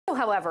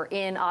however,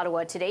 in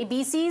Ottawa today.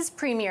 BC's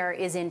Premier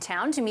is in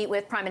town to meet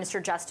with Prime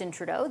Minister Justin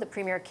Trudeau. The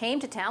Premier came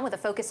to town with a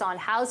focus on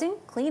housing,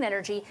 clean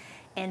energy,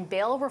 and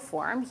bail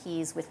reform.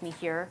 He's with me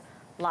here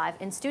live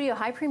in studio.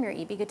 Hi, Premier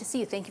Eby. Good to see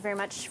you. Thank you very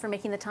much for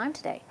making the time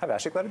today. Hi,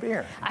 Ashley. Glad to be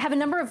here. I have a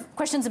number of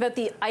questions about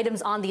the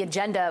items on the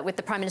agenda with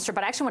the Prime Minister,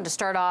 but I actually wanted to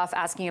start off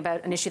asking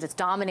about an issue that's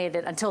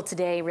dominated until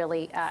today,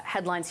 really,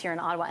 headlines here in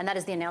Ottawa, and that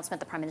is the announcement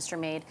the Prime Minister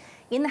made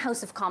in the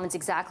House of Commons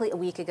exactly a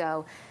week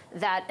ago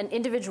that an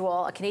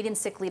individual, a Canadian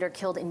Sikh leader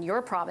killed in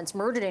your province,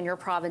 murdered in your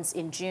province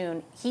in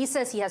June, he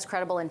says he has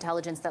credible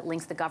intelligence that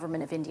links the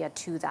government of India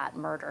to that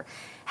murder.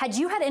 Had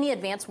you had any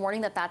advance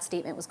warning that that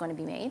statement was going to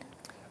be made?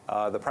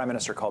 The Prime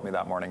Minister called me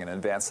that morning in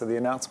advance of the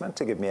announcement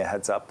to give me a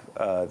heads up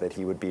that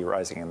he would be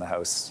rising in the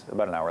House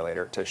about an hour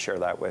later to share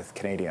that with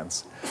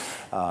Canadians.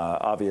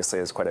 Obviously,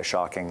 it's quite a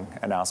shocking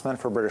announcement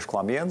for British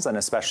Columbians, and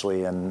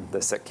especially in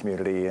the Sikh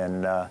community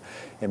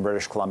in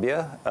British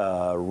Columbia.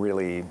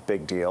 Really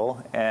big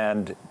deal,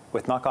 and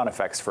with knock-on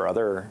effects for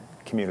other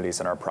communities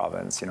in our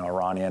province,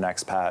 Iranian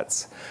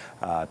expats,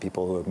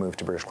 people who have moved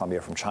to British Columbia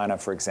from China,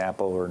 for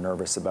example, who are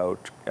nervous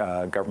about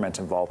government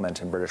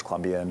involvement in British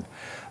Columbian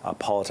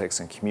politics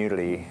and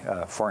community,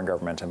 foreign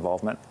government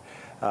involvement.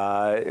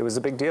 It was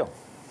a big deal.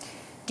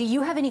 Do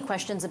you have any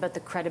questions about the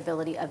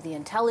credibility of the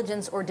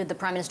intelligence, or did the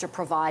Prime Minister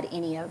provide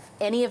any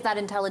of that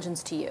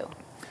intelligence to you?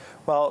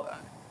 Well,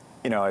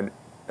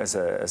 as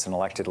an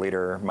elected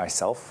leader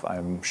myself,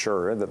 I'm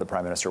sure that the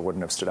Prime Minister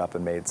wouldn't have stood up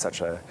and made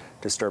such a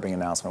disturbing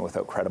announcement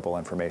without credible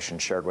information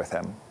shared with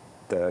him.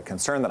 The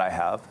concern that I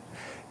have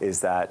is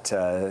that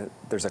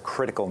there's a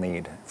critical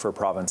need for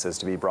provinces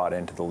to be brought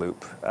into the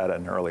loop at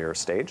an earlier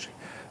stage.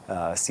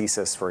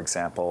 CSIS, for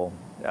example,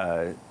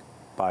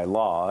 by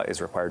law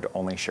is required to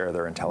only share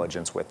their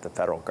intelligence with the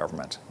federal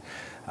government.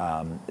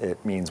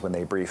 It means when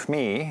they brief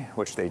me,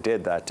 which they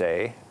did that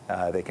day,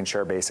 they can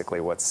share basically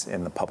what's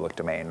in the public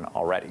domain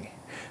already,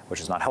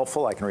 which is not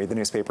helpful. I can read the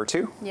newspaper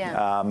too.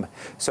 Yeah.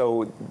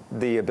 So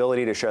the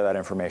ability to share that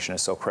information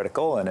is so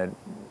critical, and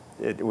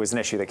it was an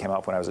issue that came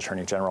up when I was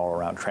Attorney General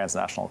around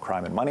transnational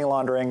crime and money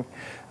laundering.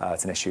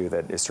 It's an issue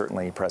that is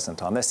certainly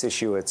present on this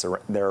issue.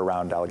 They're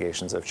around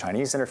allegations of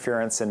Chinese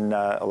interference in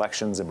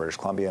elections in British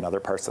Columbia and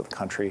other parts of the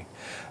country.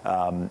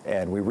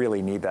 And we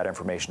really need that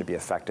information to be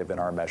effective in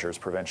our measures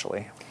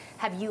provincially.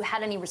 Have you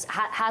had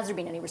has there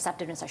been any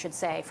receptiveness, I should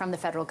say, from the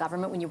federal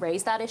government when you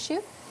raised that issue?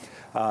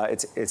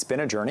 It's been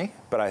a journey,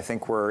 but I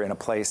think we're in a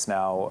place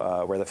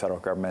now where the federal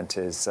government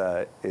is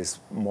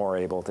more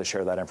able to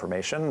share that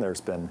information. There's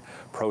been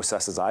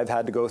processes I've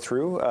had to go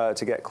through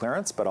to get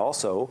clearance, but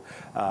also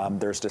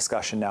there's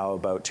discussion now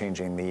about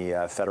changing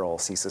the federal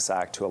CSIS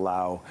Act to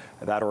allow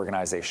that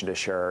organization to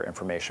share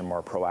information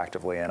more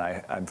proactively, and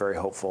I'm very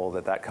hopeful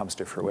that that comes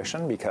to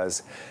fruition,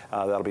 because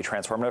that'll be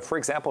transformative. For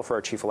example, for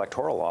our Chief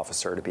Electoral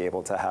Officer to be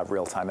able to have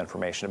real-time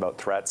information about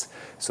threats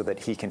so that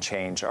he can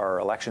change our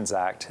Elections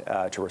Act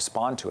to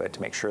respond to it, to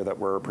make sure that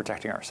we're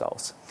protecting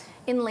ourselves.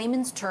 In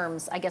layman's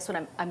terms, I guess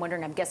what I'm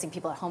wondering, I'm guessing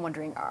people at home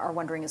are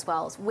wondering as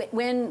well, is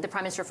when the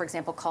Prime Minister, for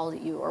example, called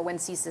you, or when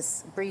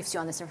CSIS briefs you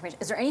on this information,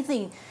 is there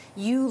anything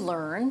you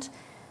learned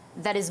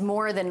that is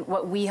more than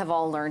what we have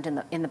all learned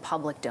in the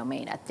public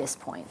domain at this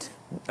point?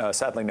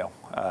 Sadly, no.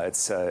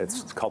 It's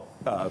called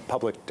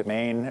public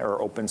domain or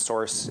open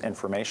source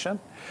information,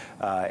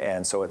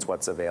 and so it's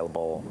what's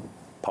available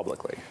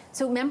publicly.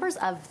 So members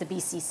of the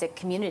BC Sikh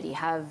community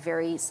have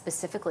very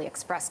specifically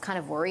expressed kind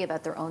of worry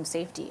about their own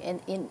safety.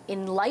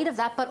 In light of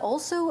that, but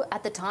also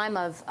at the time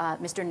of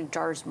Mr.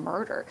 Najjar's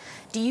murder,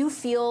 do you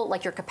feel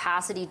like your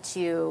capacity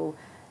to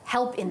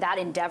help in that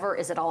endeavor,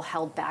 is it all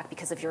held back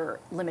because of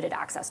your limited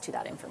access to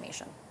that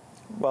information?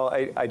 Well,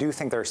 I do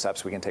think there are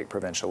steps we can take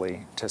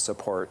provincially to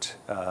support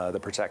the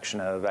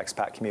protection of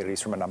expat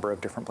communities from a number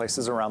of different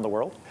places around the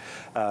world,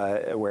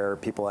 where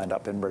people end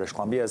up in British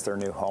Columbia as their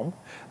new home.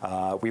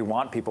 We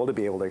want people to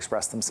be able to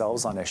express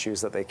themselves on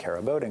issues that they care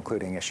about,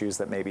 including issues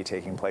that may be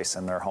taking place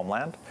in their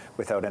homeland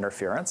without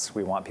interference.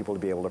 We want people to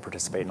be able to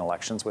participate in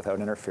elections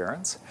without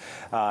interference.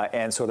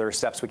 And so there are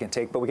steps we can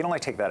take, but we can only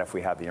take that if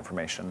we have the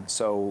information.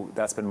 So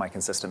that's been my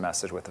consistent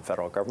message with the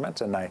federal government,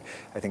 and I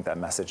think that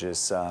message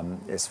is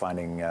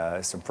finding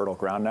some fertile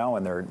ground now,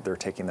 and they're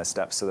taking the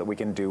steps so that we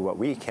can do what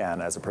we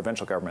can as a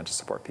provincial government to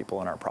support people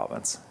in our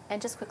province.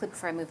 And just quickly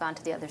before I move on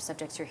to the other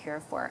subjects you're here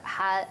for,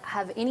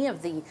 have any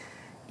of the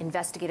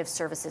investigative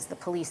services, the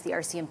police, the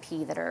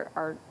RCMP, that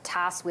are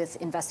tasked with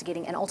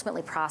investigating and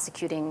ultimately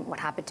prosecuting what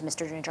happened to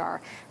Mr. Najjar,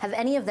 have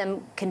any of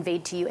them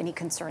conveyed to you any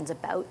concerns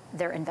about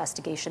their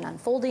investigation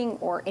unfolding,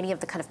 or any of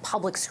the kind of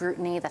public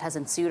scrutiny that has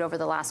ensued over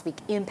the last week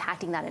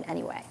impacting that in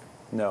any way?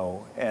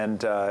 No,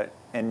 and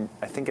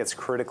I think it's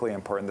critically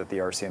important that the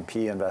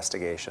RCMP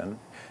investigation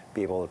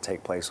be able to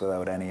take place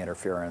without any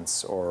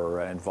interference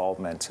or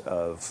involvement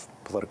of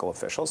political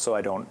officials. So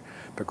I don't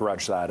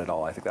begrudge that at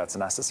all. I think that's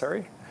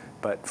necessary.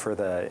 But for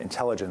the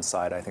intelligence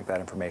side, I think that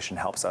information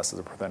helps us as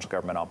a provincial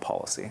government on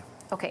policy.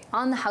 Okay,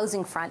 on the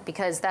housing front,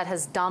 because that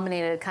has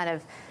dominated kind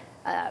of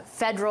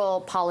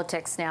federal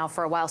politics now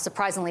for a while,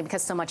 surprisingly,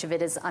 because so much of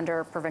it is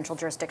under provincial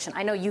jurisdiction.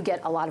 I know you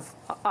get a lot of,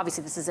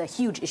 obviously this is a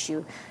huge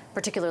issue,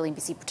 particularly in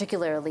BC,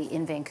 particularly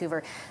in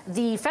Vancouver.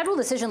 The federal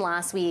decision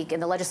last week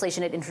and the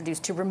legislation it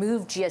introduced to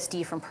remove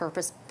GST from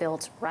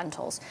purpose-built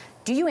rentals.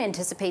 Do you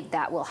anticipate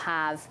that will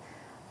have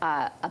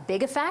a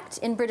big effect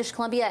in British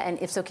Columbia? And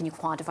if so, can you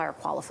quantify or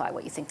qualify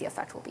what you think the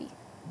effect will be?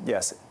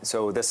 Yes,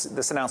 so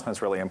this announcement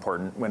is really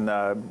important. When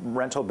the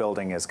rental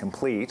building is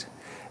complete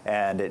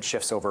and it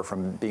shifts over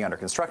from being under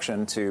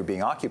construction to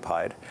being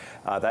occupied,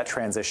 that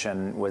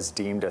transition was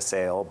deemed a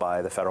sale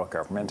by the federal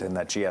government and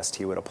that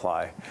GST would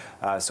apply.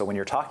 So when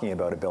you're talking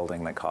about a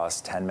building that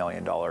costs $10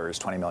 million,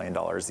 $20 million,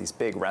 these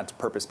big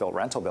purpose-built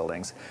rental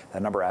buildings,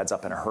 that number adds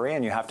up in a hurry,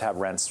 and you have to have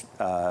rents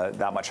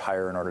that much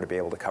higher in order to be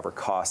able to cover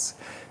costs.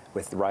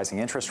 With the rising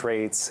interest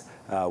rates,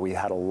 we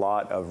had a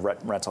lot of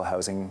rental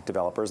housing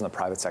developers in the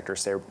private sector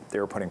say they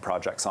were putting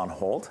projects on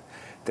hold.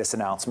 This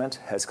announcement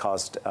has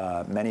caused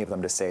many of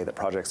them to say that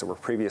projects that were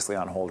previously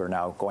on hold are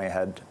now going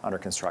ahead under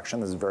construction.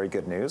 This is very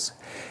good news.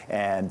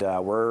 And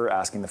we're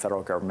asking the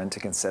federal government to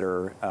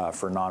consider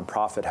for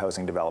nonprofit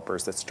housing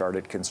developers that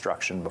started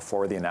construction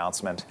before the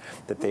announcement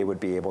that they would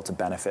be able to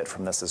benefit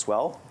from this as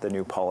well. The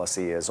new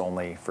policy is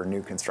only for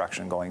new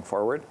construction going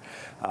forward,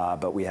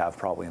 but we have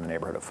probably in the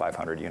neighborhood of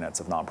 500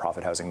 units of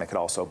nonprofit housing that could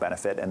also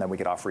benefit, and then we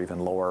could offer even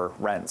lower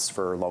rents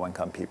for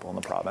low-income people in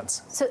the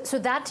province. So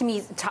that to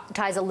me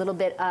ties a little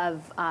bit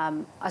of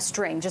a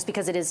string, just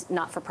because it is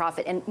not for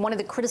profit. And one of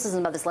the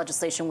criticisms of this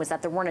legislation was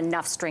that there weren't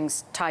enough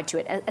strings tied to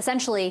it.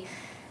 Essentially,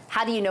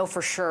 how do you know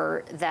for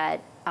sure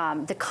that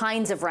the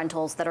kinds of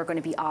rentals that are going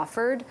to be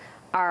offered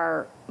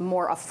are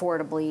more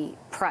affordably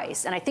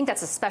priced? And I think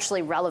that's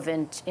especially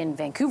relevant in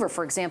Vancouver,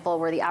 for example,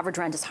 where the average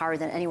rent is higher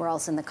than anywhere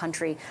else in the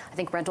country. I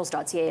think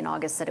rentals.ca in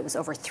August said it was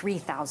over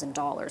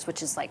 $3,000,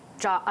 which is like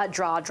a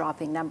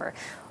jaw-dropping number.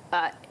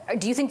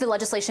 Do you think the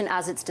legislation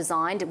as it's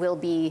designed will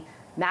be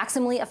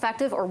maximally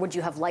effective, or would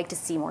you have liked to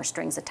see more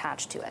strings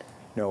attached to it?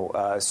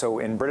 No, so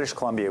in British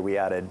Columbia, we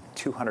added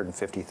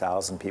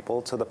 250,000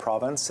 people to the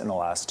province in the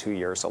last 2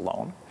 years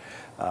alone.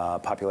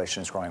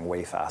 Population is growing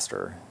way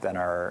faster than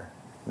our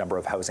number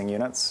of housing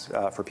units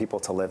for people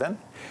to live in.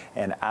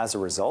 And as a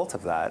result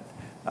of that,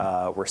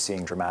 we're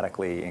seeing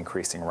dramatically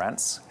increasing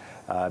rents.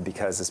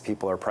 Because as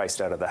people are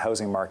priced out of the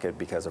housing market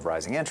because of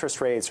rising interest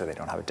rates or they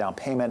don't have a down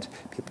payment,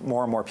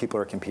 more and more people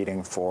are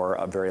competing for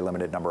a very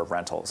limited number of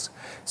rentals.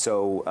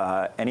 So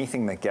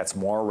anything that gets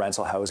more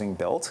rental housing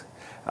built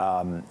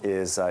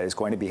is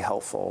going to be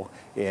helpful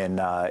in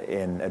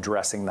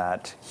addressing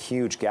that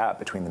huge gap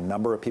between the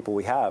number of people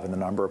we have and the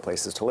number of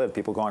places to live.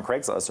 People go on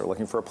Craigslist, they're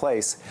looking for a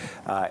place,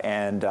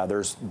 and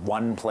there's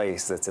one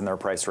place that's in their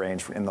price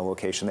range in the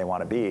location they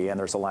want to be, and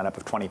there's a lineup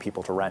of 20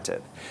 people to rent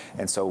it.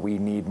 And so we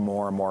need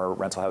more and more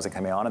rental housing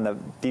coming on,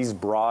 and these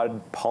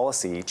broad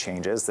policy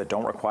changes that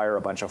don't require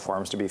a bunch of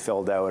forms to be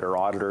filled out or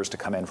auditors to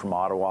come in from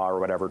Ottawa or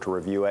whatever to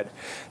review it,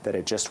 that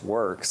it just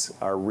works,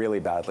 are really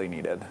badly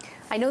needed.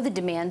 I know the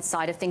demand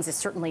side of things is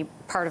certainly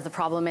part of the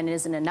problem, and it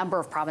is in a number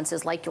of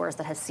provinces like yours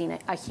that has seen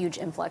a huge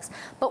influx.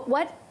 But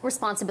what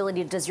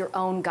responsibility does your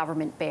own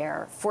government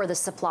bear for the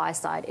supply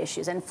side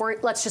issues? And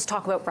let's just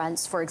talk about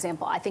rents, for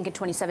example. I think in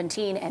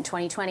 2017 and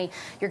 2020,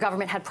 your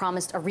government had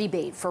promised a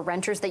rebate for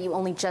renters that you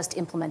only just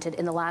implemented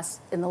in the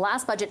last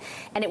budget,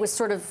 and it was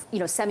sort of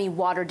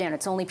semi-watered down.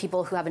 It's only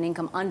people who have an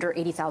income under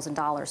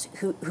 $80,000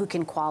 who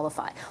can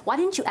qualify. Why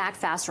didn't you act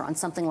faster on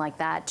something like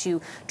that to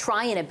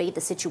try and abate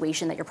the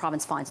situation that your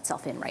province finds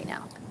itself in right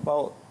now?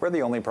 Well, we're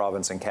the only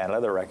province in Canada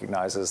that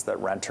recognizes that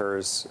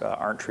renters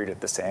aren't treated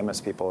the same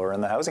as people who are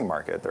in the housing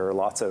market. There are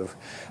lots of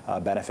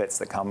benefits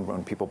that come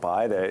when people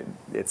buy.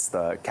 It's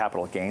the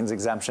capital gains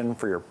exemption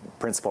for your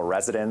principal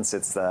residence.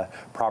 It's the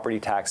property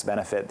tax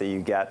benefit that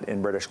you get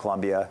in British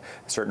Columbia.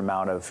 A certain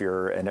amount of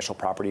your initial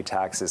property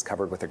tax is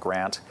covered with a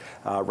grant.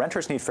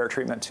 Renters need fair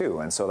treatment too,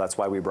 and so that's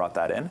why we brought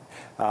that in.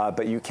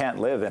 But you can't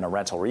live in a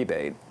rental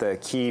rebate. The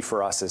key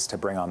for us is to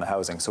bring on the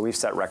housing. So we've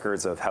set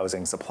records of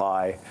housing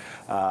supply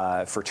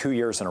for 2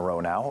 years in a row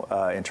now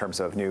in terms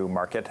of new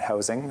market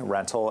housing,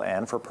 rental,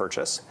 and for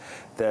purchase.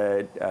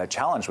 The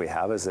challenge we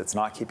have is it's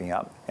not keeping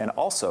up. And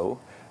also,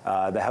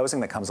 the housing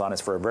that comes on is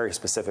for a very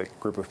specific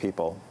group of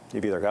people.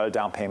 You've either got a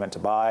down payment to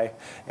buy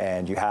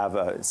and you have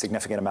a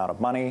significant amount of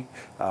money,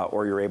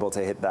 or you're able to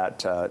hit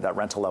that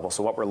rental level.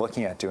 So what we're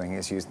looking at doing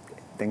is use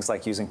things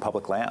like using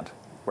public land,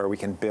 where we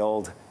can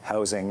build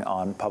housing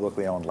on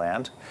publicly owned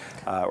land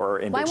or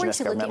Indigenous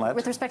government land.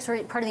 With respect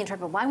to part of the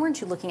interruption, why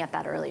weren't you looking at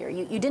that earlier?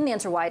 You didn't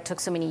answer why it took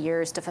so many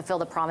years to fulfill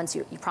the promise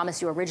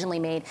you originally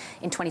made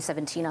in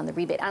 2017 on the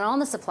rebate. And on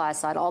the supply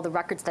side, all the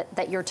records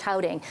that you're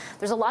touting,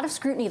 there's a lot of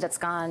scrutiny that's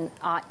gone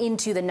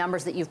into the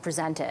numbers that you've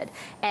presented,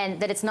 and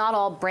that it's not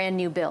all brand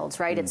new builds,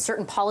 right? It's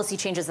certain policy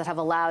changes that have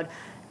allowed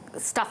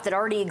stuff that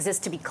already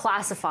exists to be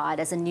classified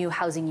as a new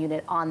housing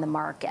unit on the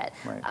market.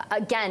 Right.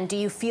 Again, do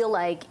you feel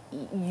like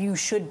you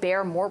should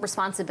bear more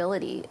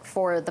responsibility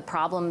for the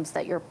problems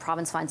that your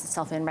province finds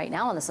itself in right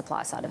now on the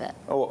supply side of it?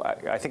 Oh,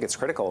 I think it's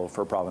critical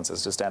for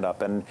provinces to stand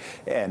up and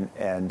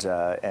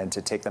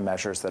to take the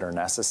measures that are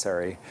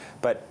necessary.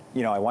 But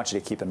I want you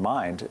to keep in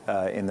mind,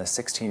 in the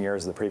 16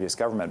 years of the previous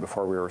government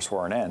before we were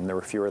sworn in, there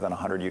were fewer than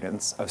 100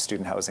 units of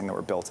student housing that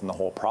were built in the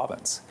whole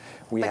province.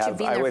 You've been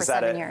there for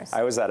 7 years.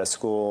 I was at a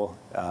school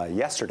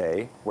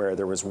yesterday where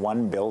there was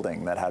one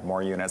building that had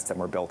more units than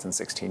were built in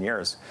 16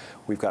 years.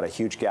 We've got a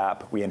huge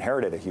gap. We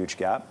inherited a huge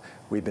gap.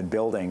 We've been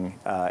building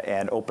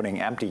and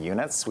opening empty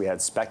units. We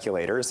had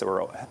speculators that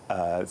were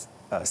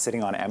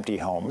sitting on empty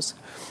homes.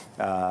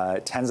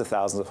 Tens of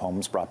thousands of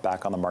homes brought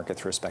back on the market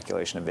through a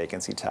speculation and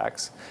vacancy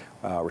tax.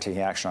 We're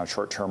taking action on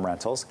short-term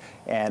rentals.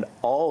 And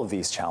all of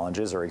these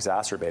challenges are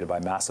exacerbated by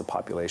massive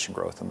population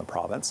growth in the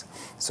province.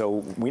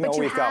 So we know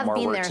we've got more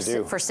work to do. But you have been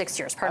there for 6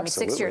 years, pardon me,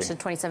 6 years since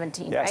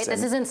 2017, yes, right?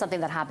 This isn't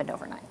something that happened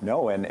overnight.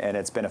 No, and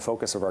it's been a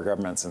focus of our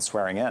government since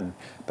swearing in.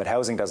 But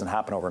housing doesn't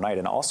happen overnight.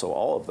 And also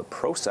all of the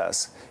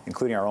process,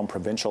 including our own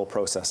provincial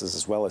processes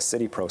as well as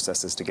city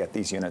processes to get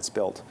these units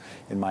built.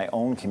 In my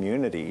own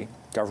community,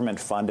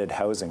 government-funded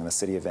housing in the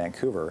city of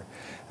Vancouver,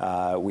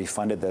 we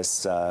funded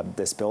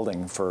this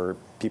building for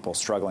people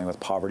struggling with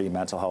poverty,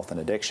 mental health, and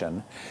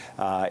addiction.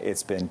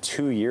 It's been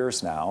 2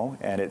 years now,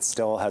 and it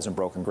still hasn't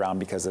broken ground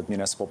because of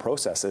municipal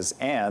processes,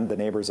 and the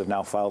neighbors have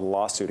now filed a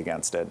lawsuit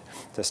against it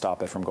to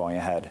stop it from going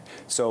ahead.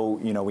 So,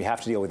 we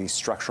have to deal with these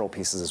structural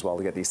pieces as well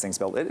to get these things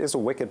built. It is a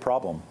wicked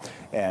problem,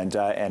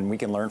 and we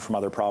can learn from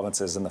other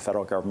provinces, and the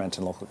federal government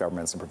and local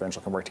governments and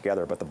provincial can work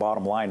together. But the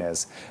bottom line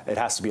is, it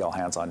has to be all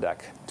hands on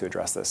deck to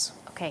address this.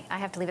 Okay, I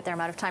have to leave it there. I'm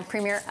out of time.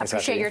 Premier, I Thanks,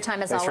 appreciate your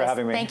time as Thanks always. for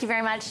having me. Thank you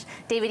very much.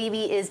 David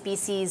Eby is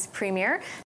BC's Premier.